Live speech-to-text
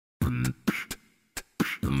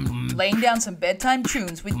laying down some bedtime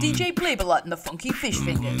tunes with DJ Blabey and the funky fish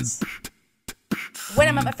fingers. When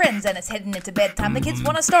I'm at my friends and it's heading into bedtime, the kids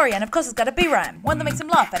want a story, and of course it's gotta be rhyme. One that makes them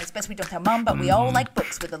laugh, and it's best we don't tell mum, but we all like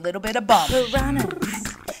books with a little bit of bomb.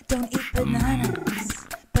 Piranhas, don't eat bananas.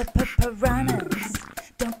 Piranhas,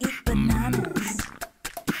 don't eat bananas.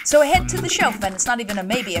 So I head to the shelf, and it's not even a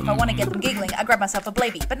maybe. If I want to get them giggling, I grab myself a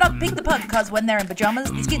Blabey. But not Pig the Pug, cause when they're in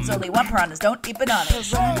pajamas, these kids only want piranhas, don't eat bananas.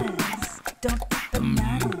 Piranhas, don't eat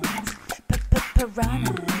bananas.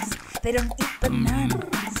 Piranhas, they don't eat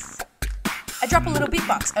bananas. I drop a little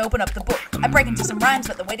beatbox, I open up the book. I break into some rhymes,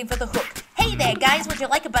 but they're waiting for the hook. Hey there, guys, would you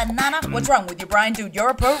like a banana? What's wrong with you, Brian? Dude, you're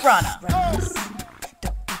a piranha. Piranhas,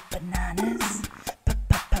 don't eat bananas.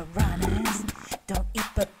 Piranhas, don't eat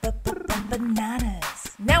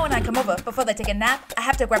bananas. Now when I come over, before they take a nap, I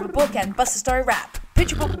have to grab a book and bust a story rap.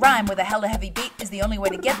 Picture book rhyme with a hella heavy beat is the only way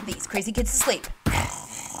to get these crazy kids to sleep.